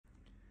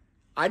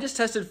I just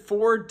tested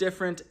 4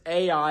 different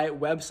AI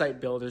website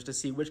builders to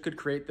see which could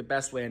create the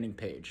best landing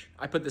page.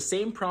 I put the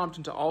same prompt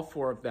into all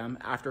 4 of them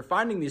after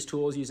finding these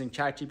tools using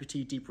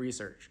ChatGPT Deep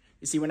Research.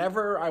 You see,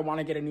 whenever I want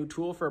to get a new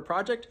tool for a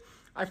project,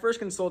 I first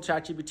consult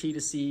ChatGPT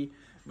to see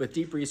with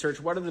Deep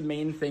Research what are the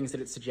main things that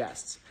it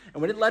suggests.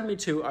 And what it led me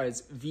to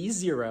is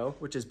V0,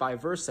 which is by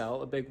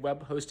Vercel, a big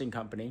web hosting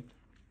company.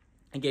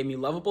 It gave me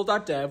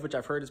Lovable.dev, which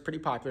I've heard is pretty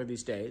popular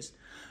these days,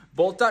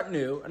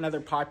 Bolt.new, another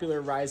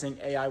popular rising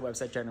AI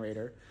website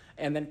generator,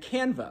 and then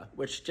Canva,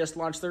 which just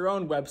launched their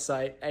own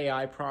website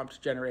AI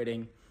prompt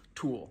generating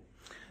tool.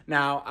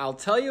 Now, I'll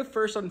tell you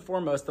first and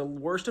foremost, the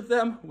worst of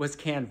them was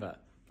Canva.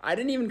 I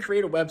didn't even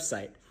create a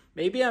website.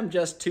 Maybe I'm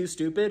just too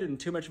stupid and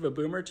too much of a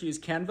boomer to use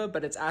Canva,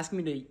 but it's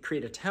asking me to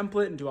create a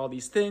template and do all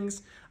these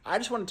things. I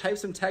just want to type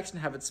some text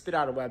and have it spit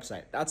out a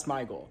website. That's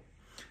my goal.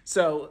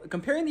 So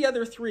comparing the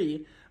other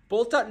 3,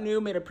 Bolt.new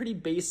made a pretty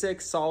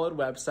basic, solid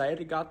website.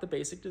 It got the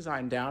basic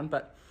design down,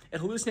 but it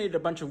hallucinated a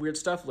bunch of weird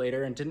stuff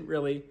later and didn't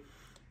really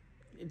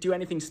do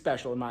anything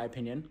special, in my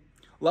opinion.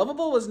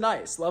 Lovable was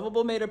nice.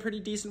 Lovable made a pretty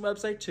decent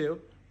website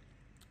too.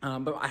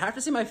 But I have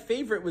to say my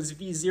favorite was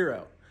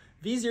V0.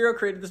 V0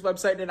 created this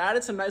website and it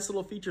added some nice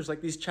little features like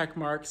these check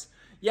marks.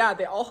 Yeah,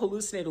 they all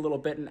hallucinate a little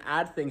bit and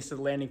add things to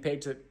the landing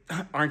page that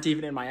aren't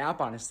even in my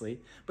app, honestly.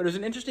 But it was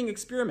an interesting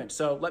experiment,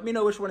 so let me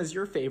know which one is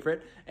your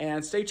favorite,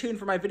 and stay tuned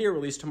for my video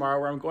release tomorrow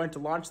where I'm going to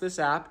launch this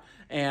app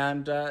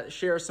and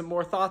share some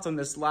more thoughts on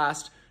this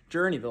last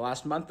journey, the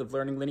last month of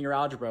learning linear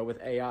algebra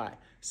with AI.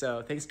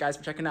 So thanks guys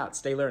for checking out.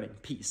 Stay learning.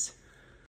 Peace.